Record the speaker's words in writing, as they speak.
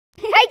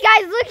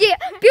guys, look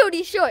at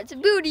booty shorts,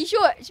 booty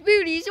shorts,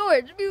 booty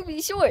shorts,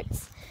 booty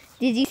shorts.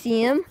 Did you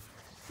see him?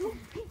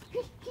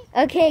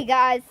 Okay,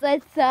 guys,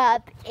 let's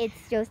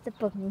it's Joseph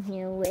Bookman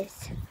here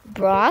with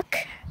Brock.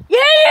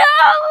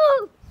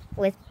 Yeah!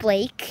 With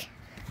Blake.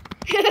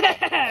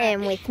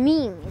 And with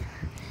me.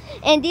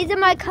 And these are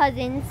my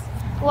cousins.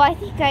 Well, I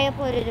think I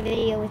uploaded a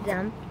video with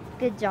them.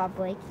 Good job,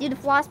 Blake. Do the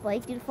floss,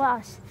 Blake. Do the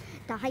floss.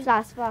 The hype.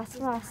 Floss, floss,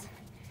 floss.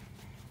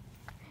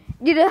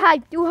 Do the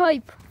hype. Do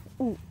hype.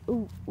 Ooh,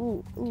 ooh,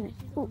 ooh, ooh,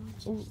 ooh, ooh.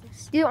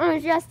 Do the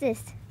orange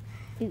justice.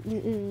 Ooh, ooh,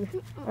 ooh.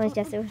 Orange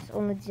justice,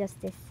 orange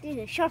justice. Do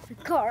the shopping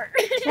cart.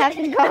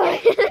 Shopping cart.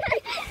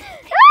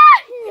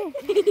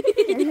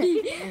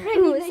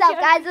 What's up,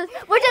 guys?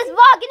 We're just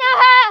vlogging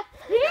out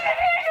here.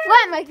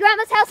 We're at my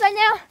grandma's house right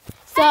now.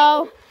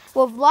 So,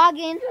 we're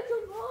vlogging.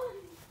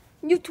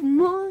 YouTube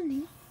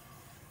morning.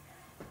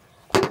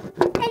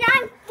 And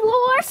I'm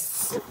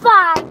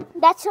 4'5".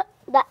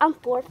 I'm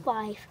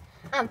 4'5".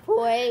 I'm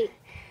 4'8".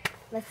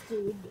 Let's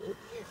do it.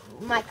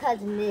 My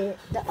cousin, the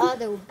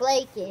other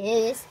Blake,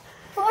 is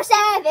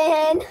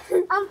 4'7".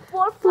 I'm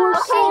 4'4".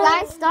 Okay,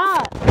 guys,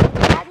 stop.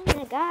 Having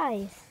the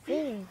guys.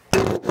 See.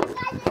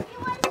 Guys, if you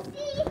want to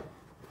see.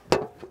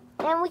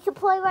 And we can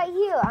play right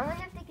here. I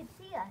wonder if they can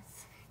see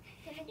us.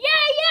 Yeah,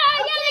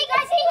 they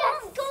can see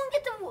us. Go and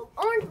get the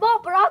orange ball,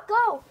 but I'll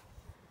go.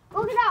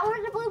 Look at that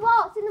orange and blue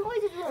ball. It's in the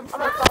boys' room. I'm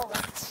gonna follow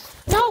them.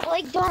 No,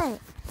 Blake, don't.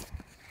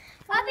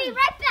 I'll be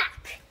right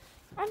back.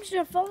 I'm just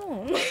a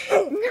phone.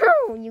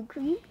 No, you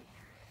creep.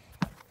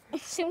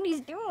 See what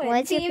he's doing.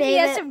 What's See your if favorite? he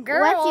has some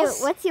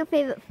girls. What's your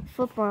favorite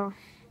football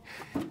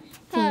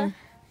team?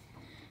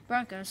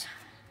 Broncos.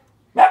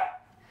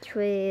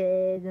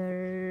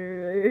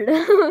 Triggered.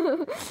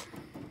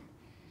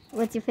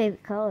 What's your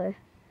favorite color?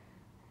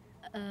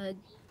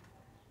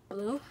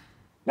 Blue.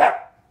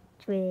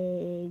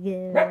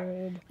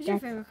 Triggered. What's your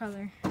favorite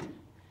color?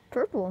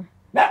 Purple.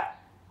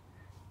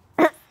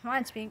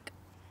 Mine's pink.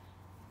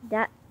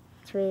 That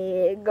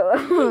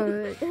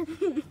triggered.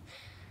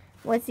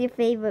 What's your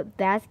favorite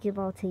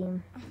basketball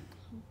team?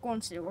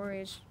 Golden State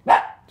Warriors.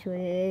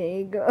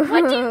 Triggered.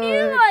 What do you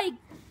mean, like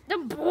the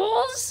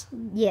Bulls?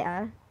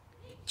 Yeah.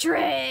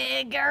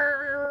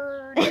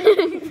 Triggered.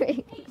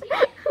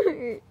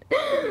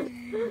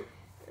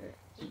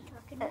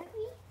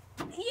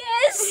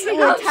 Yes.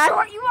 Yeah, How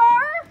short you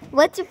are?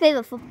 What's your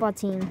favorite football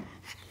team?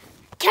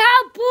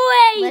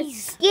 Cowboys.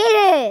 Let's get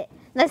it.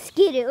 Let's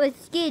get it.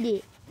 Let's get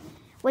it.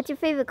 What's your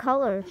favorite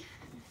color?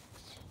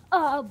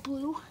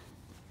 Blue.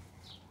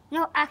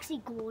 No,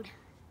 actually gold.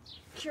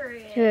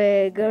 Triggered.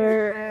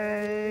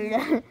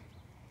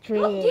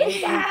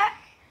 Triggered.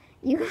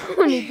 You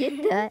want to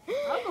get that?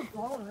 I'm a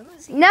phone. I'm gonna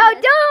see. No, I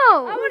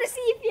don't. want to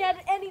see if you had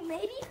any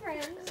lady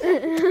friends.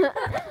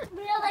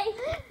 Really?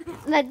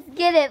 Let's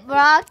get it,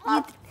 Brock.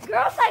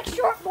 Girls like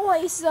short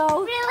boys,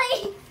 so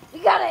Really?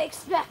 you gotta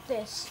expect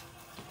this.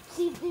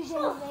 See if there's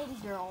any lady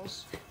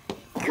girls.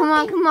 Come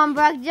on,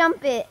 Brock,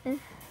 jump it.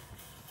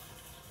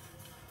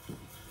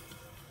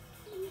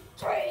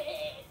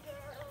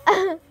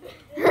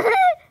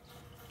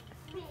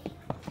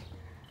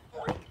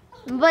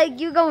 Blake,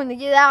 you're going to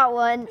get that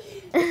one.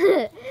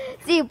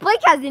 See if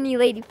Blake has any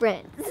lady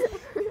friends.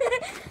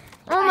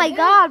 Oh my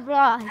God,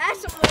 Brock. I have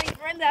some lady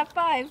friends at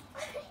 5.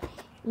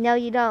 No,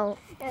 you don't.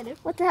 Yeah, dude.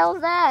 What the hell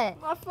is that?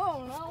 My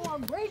phone. I don't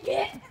want to break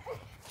it.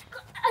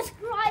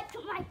 Subscribe to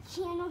my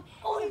channel.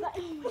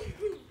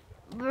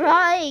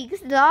 Blake,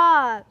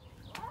 stop.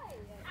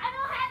 I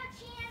don't have a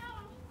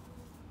channel.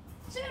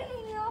 Soon,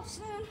 you know,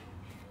 soon.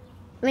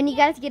 When you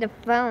guys get a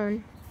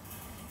phone.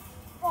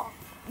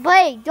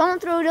 Blake,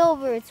 don't throw it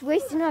over. It's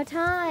wasting our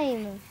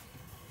time.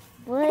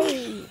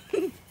 Blake.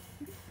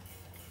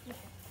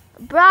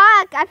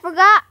 Brock, I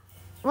forgot.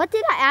 What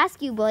did I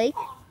ask you, Blake?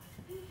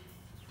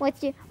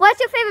 What's your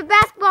favorite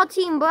basketball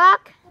team,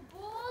 Brock? The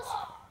Bulls.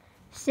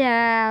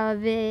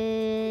 Savage.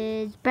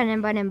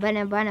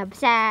 Banana,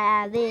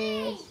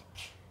 savage.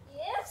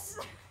 Yes.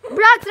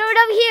 Brock, throw it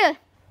over here.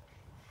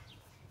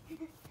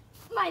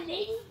 My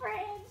lady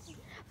friends.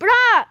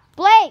 Brock,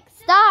 Blake,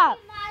 stop.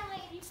 My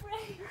lady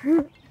friends.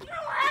 You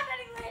don't have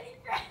any lady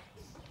friends.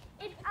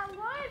 If I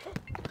want.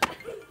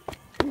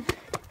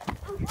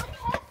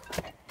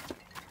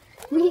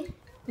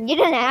 You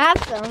didn't have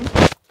some.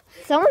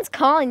 Someone's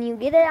calling you.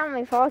 Get it out of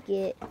my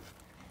pocket.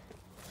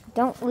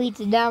 Don't reach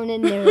down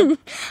in there.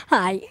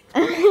 Hi.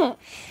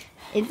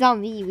 It's not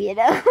me,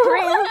 weirdo.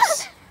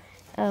 Friends.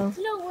 Oh.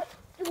 No,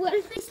 what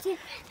is this?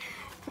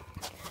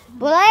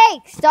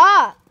 Blake,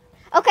 stop.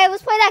 Okay,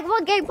 let's play that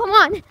one game. Come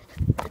on.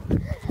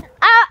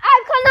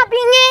 I cannot be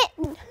it.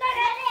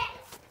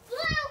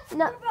 Blue.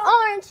 No,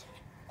 orange.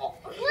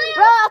 Blue.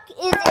 Brock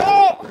is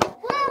it.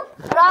 Blue.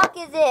 Brock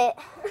is it.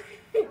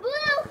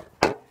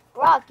 Blue.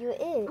 Brock, you're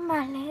it.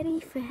 My lady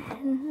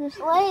friends.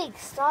 Blake,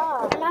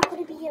 stop. They're not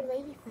going to be your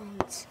lady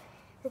friends.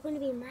 They're going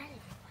to be my lady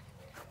friends.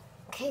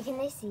 Okay, can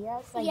they see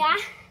us? Yeah.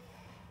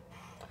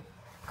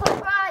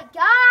 Come on,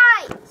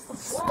 guys.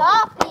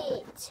 Stop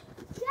it.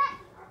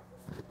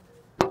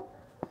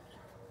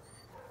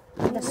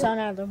 The sun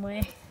out of the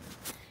way.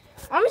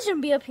 I'm just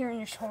gonna be up here and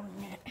just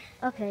holding it.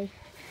 Okay.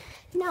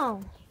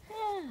 No.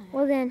 Yeah.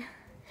 Well then,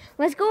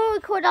 let's go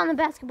record on the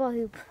basketball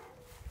hoop.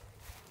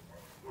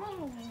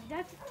 Oh,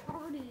 that's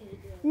retarded.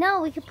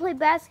 No, we can play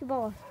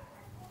basketball.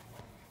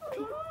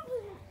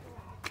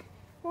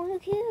 Well, who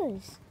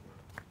cares?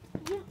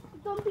 Yeah,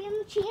 don't be on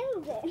the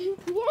channel then.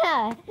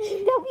 Yeah,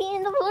 don't be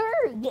in the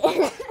vlog.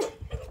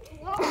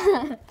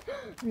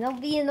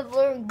 Don't be in the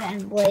vlog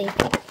then, Blake.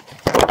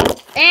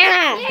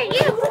 Ah!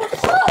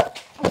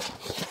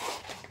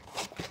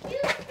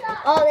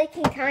 Oh, they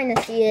can kind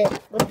of see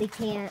it, but they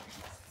can't.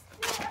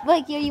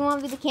 Blake, you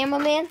want to be the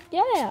cameraman?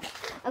 Yeah.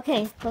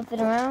 Okay, flip it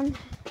around.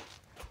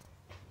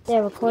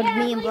 There, record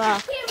me and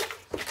Brock.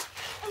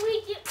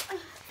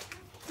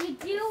 We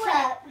do What's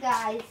up,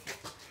 guys?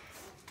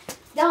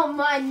 Don't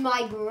mind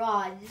my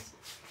garage.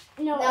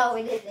 No,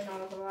 it isn't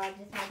our garage.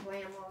 It's my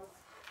grandma's.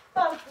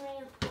 Both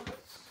grandpas.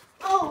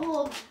 Oh,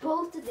 well,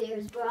 both of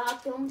theirs,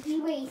 Brock. Don't be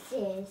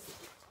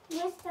racist.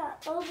 Yes,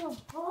 that other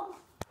ball.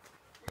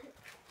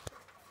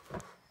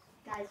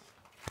 Guys.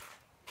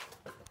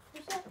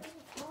 What's that other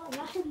ball?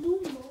 Not the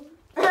moon ball.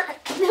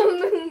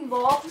 The moon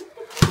ball.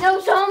 No,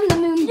 show him the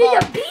moon ball.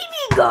 It's a BB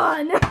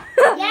gun.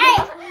 Yay!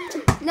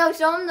 No,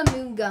 show him the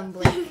moon gun,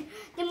 Blake.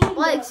 The moon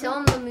Blake, ball. show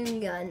him the moon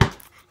gun.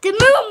 The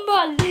moon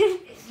ball.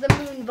 The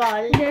moon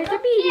ball. There's a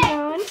BB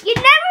gun. You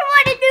never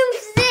want to do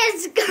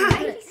this,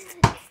 guys.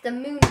 It's the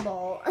moon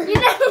ball. You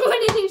never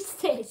want to do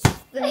this.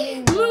 The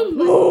moon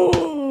ball.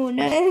 Moon.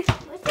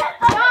 What's that?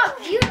 Stop!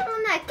 You're the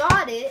one that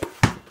got it.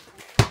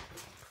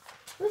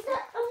 What's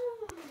that?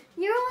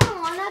 You're the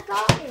one that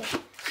got it.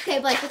 Okay,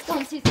 Blake, let's go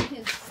and see some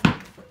hoops.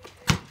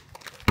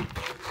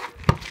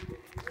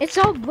 It's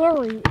all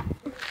blurry.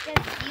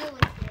 Just deal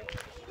with it.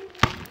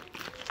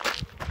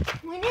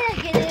 We need to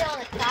get it on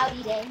a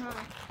cloudy day,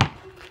 huh?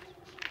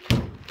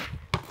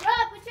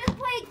 Rob, let's just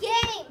play a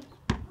game.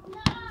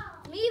 No.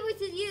 Me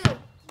versus you.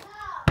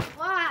 No.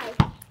 Why?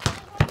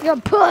 You're a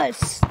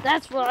puss.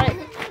 That's right.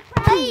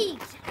 Wait!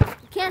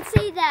 You can't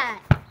say that.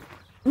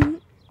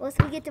 Unless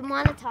we get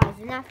demonetized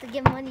and have to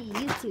give money to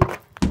YouTube.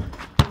 I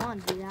don't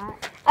want to do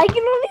that. I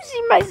can only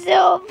see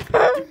myself.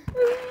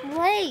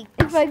 Wait.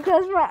 If I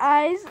close my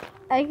eyes,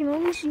 I can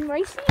only see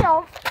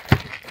myself.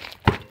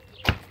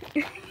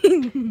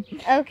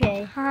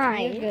 Okay. Hi.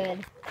 You're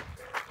good.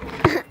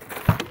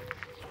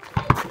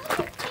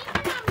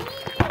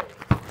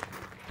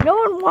 No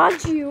one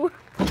wants you.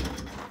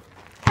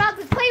 Rob,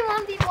 let's play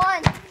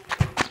 1v1.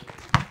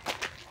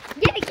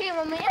 Get it,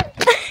 cameraman.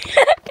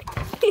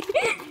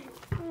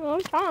 Oh,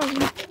 Tom.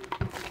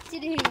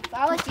 Shoot the hoop.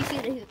 I'll let you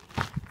shoot the hoop.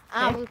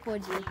 I'll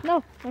record you.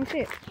 No, don't see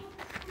it.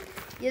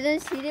 You're gonna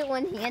shoot it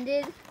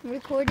one-handed,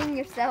 recording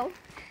yourself.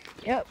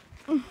 Yep.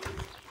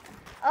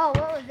 Oh,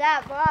 what was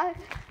that, Brock?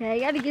 Yeah,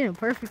 you gotta get a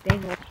perfect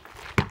angle.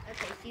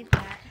 Okay, shoot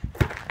that.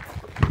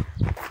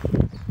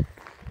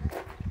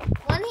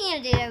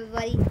 One-handed,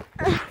 everybody.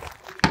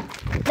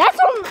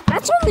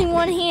 That's only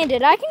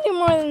one-handed. I can do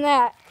more than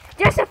that.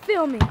 Just to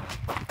film me.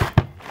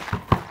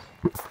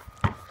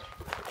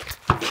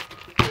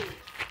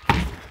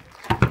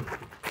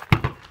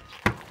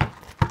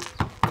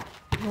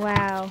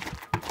 Wow.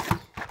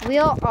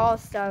 Real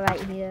all-star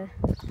right here.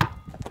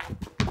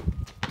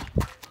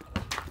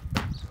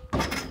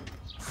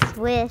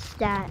 Swish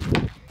that.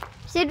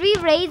 Should we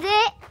raise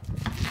it?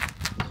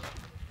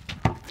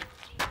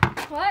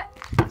 What?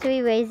 Should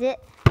we raise it?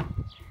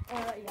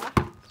 Yeah.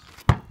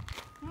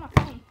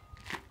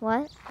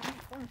 What?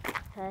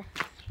 Okay.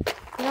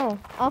 No,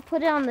 I'll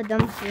put it on the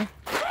dumpster.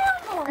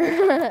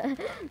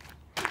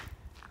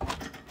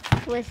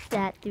 Swish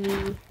that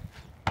 3.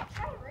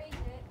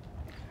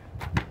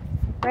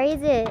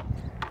 Raise it.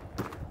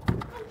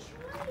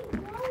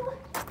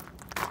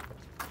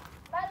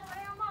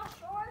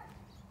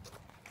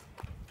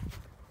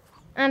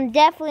 I'm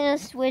definitely gonna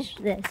swish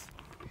this.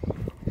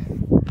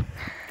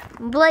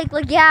 Blake,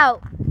 look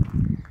out.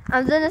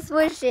 I'm gonna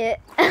swish it.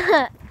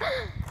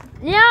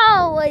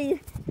 No! I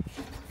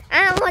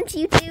don't want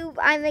YouTube.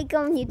 I make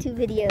own YouTube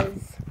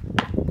videos.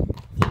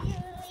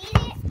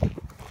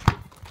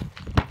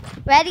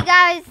 Ready,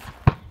 guys?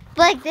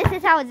 Blake, this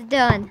is how it's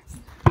done.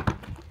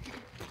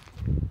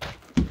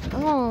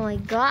 Oh my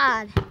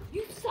god.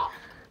 You suck.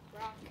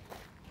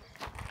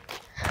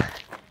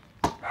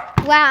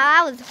 Wow,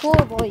 that was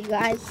horrible, you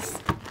guys.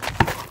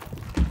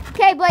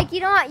 Okay, Blake,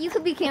 you know what? You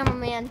could be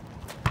cameraman.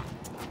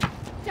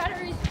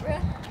 Shatter is it, bro?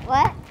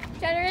 What?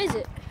 Shatter is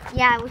it?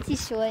 Yeah, what's too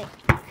short?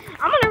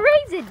 I'm gonna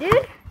raise it,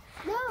 dude.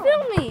 No.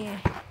 Film me.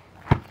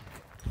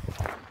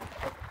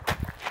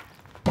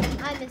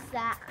 I missed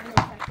that.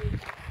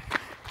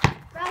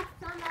 Bro,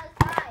 it's on the other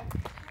side.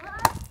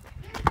 What?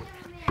 You're the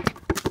cameraman.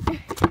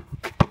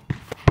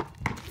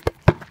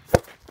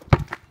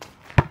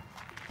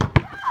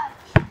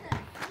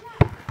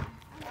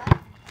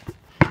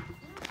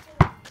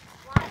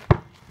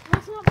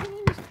 That's not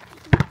funny.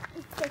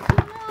 It's the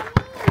camera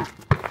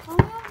on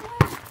me.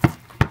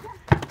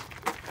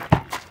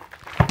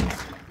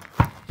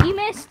 He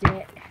missed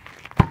it.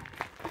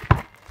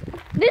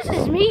 This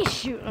is me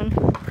shooting.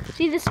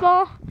 See this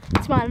ball?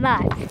 It's my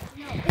life.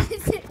 No,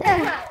 it's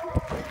not.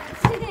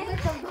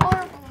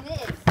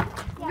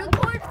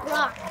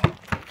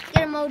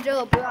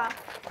 mojo, Brock.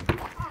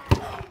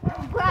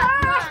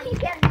 Brock, you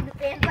can't do the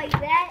fans like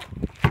that.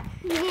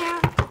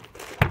 Yeah.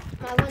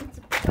 I want to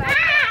subscribe.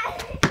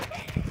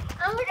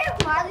 I wonder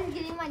if Marlon's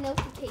getting my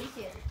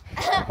notification.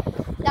 By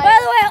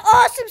the way,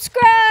 all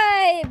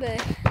subscribe.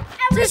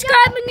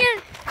 Subscribe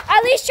again.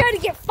 At least try to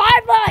get 5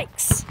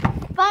 likes.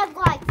 5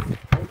 likes.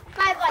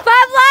 5 likes. 5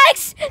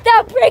 likes?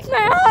 That'll break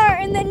my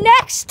heart. In the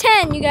next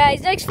 10, you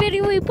guys. Next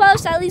video we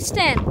post, at least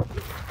 10. Yeah.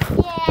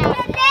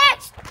 The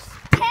next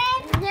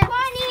 10, 20, 30,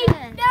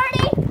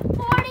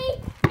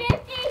 40,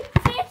 50,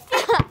 60,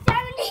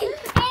 70,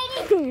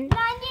 80, 90,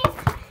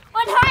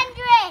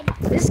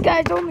 100. This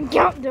guy's only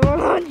counting to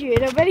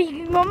 100. I bet he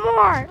can go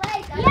more.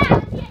 Like,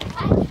 Yeah.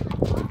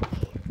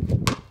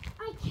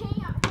 I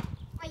can't.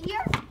 My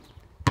ear.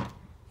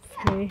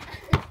 Okay.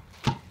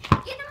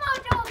 Get the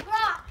mojo,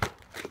 Brock.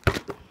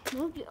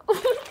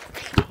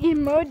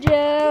 Emojo.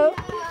 No.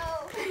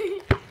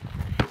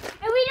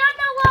 And we don't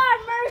know what our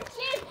merch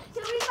is, so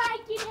we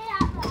might get it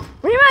out there.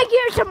 We might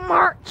get some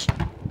merch.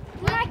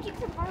 We might get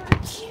some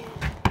merch.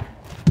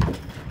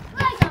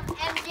 Like some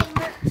MJ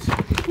merch.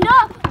 No,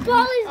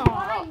 Bally's Oh.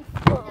 blind.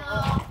 No.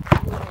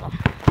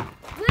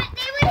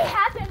 They would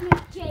have it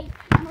with Jake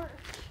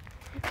merch.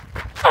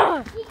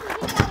 He can get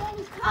that one.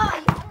 Oh,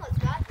 you almost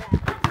got that.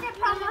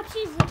 How much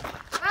is it?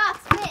 Brock,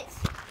 switch.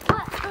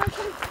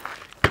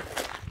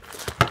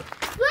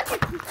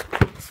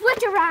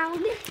 Switch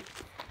around.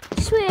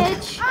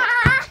 Switch.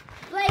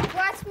 Blake,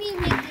 watch me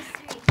make this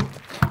 3.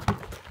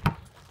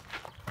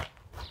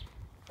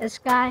 This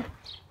guy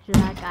to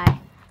that guy.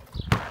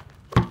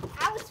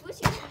 I was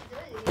switching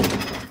pretty good.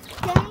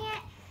 Dang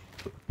it.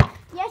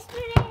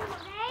 Yesterday and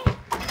today,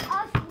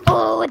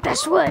 Oh, with the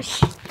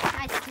swoosh.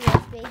 Nice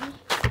switch, baby.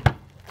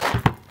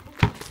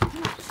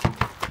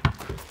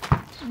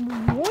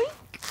 Boink.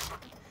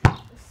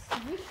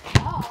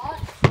 Oh,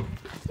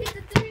 hit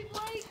the 3,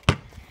 Blake.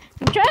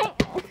 I'm trying.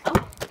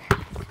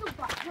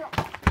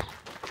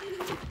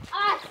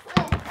 Ah,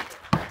 slip.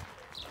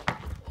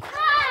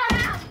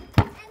 Ah!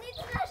 And it's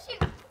not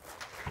shoot.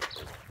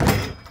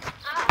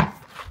 Ah,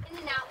 in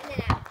and out, in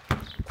and out.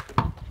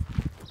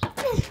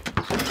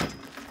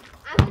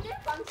 I'm gonna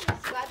function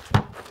sweat.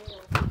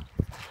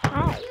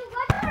 Oh. You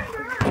got our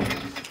merch.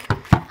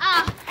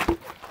 Ah.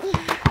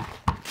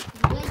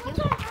 Blake,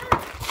 you-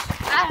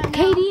 I don't know.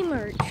 KD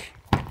merch.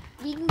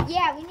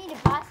 Yeah, we need to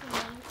buy some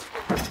ones.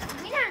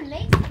 We gotta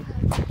make some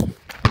merch.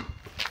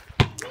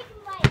 make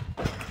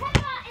like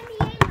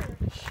NBA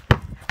merch.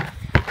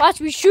 Watch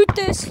me shoot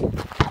this. No,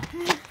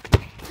 Blake,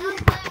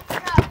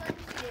 stop. Let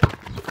me shoot.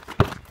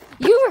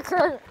 You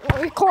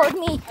record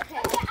me.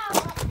 Okay.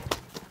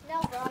 No,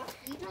 bro.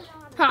 You don't know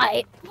how to.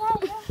 Hi.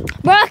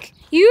 Brock,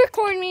 you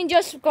record me and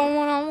just go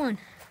 1-on-1.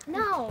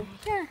 No.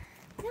 Yeah.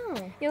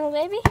 No. You little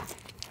baby?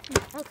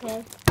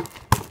 Okay.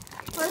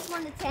 First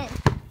 1 to 10.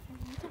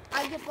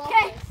 I get both.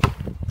 Okay.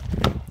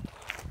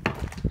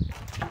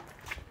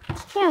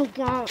 Here we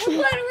go. We're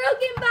playing a real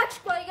game back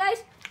play,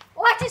 guys.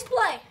 Watch us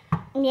play.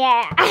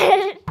 Yeah.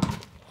 And then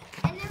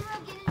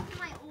we'll get into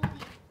my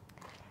oldie.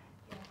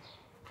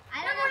 I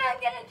Then don't we're know.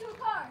 gonna get into a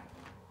car.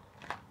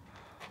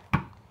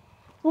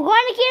 We're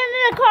going to get into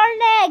the car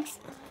next.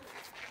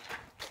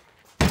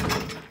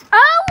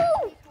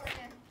 Oh!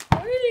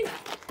 Ready?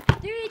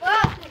 3,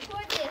 Oh,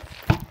 record this.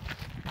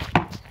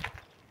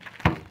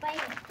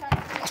 Bam.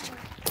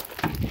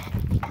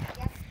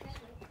 Yes,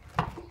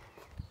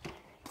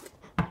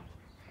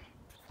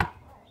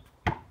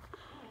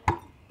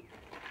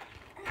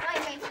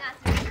 Wait, not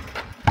me.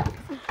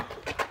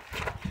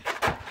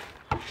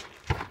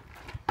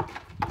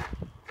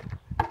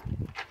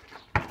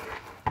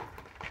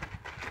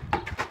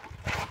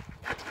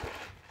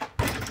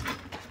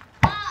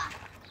 Ah.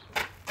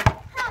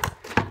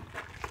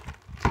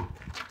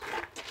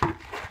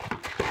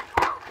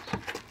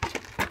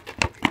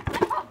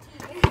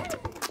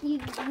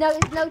 No,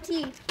 it's no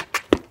tea.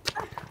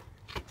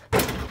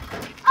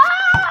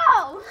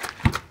 Oh!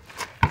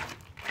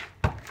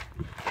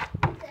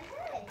 What the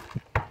heck?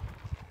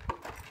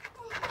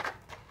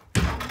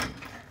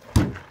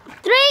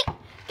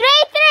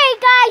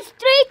 3-3, guys.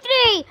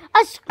 3-3.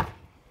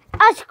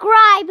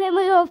 Subscribe and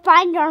we will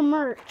find our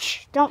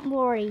merch. Don't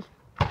worry.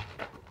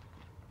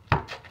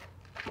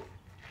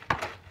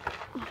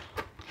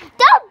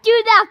 Don't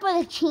do that for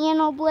the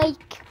channel,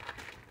 Blake.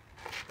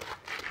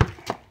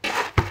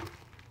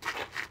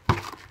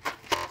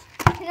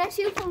 Can I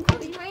shoot from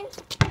close range?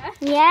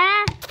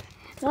 Yeah?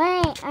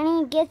 Wait, I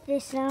need to get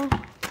this though.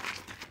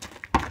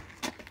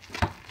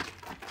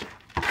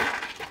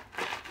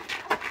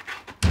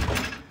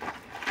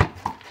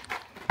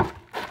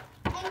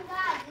 And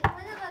guys, if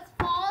one of us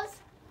falls,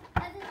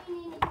 doesn't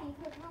mean anything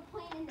because we're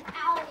playing in the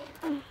alley.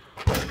 Come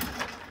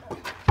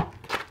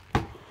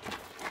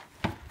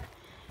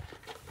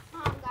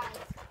on, guys.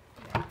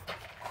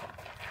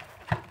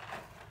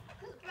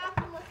 Who dropped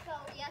the Lasco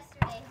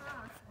yesterday,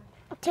 huh?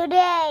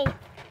 Today.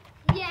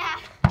 Yeah.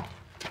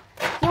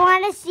 You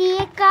want to see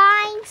it,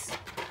 guys?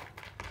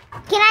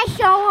 Can I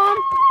show them?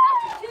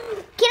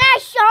 Can I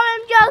show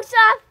them,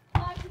 Joseph?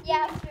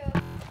 Yeah.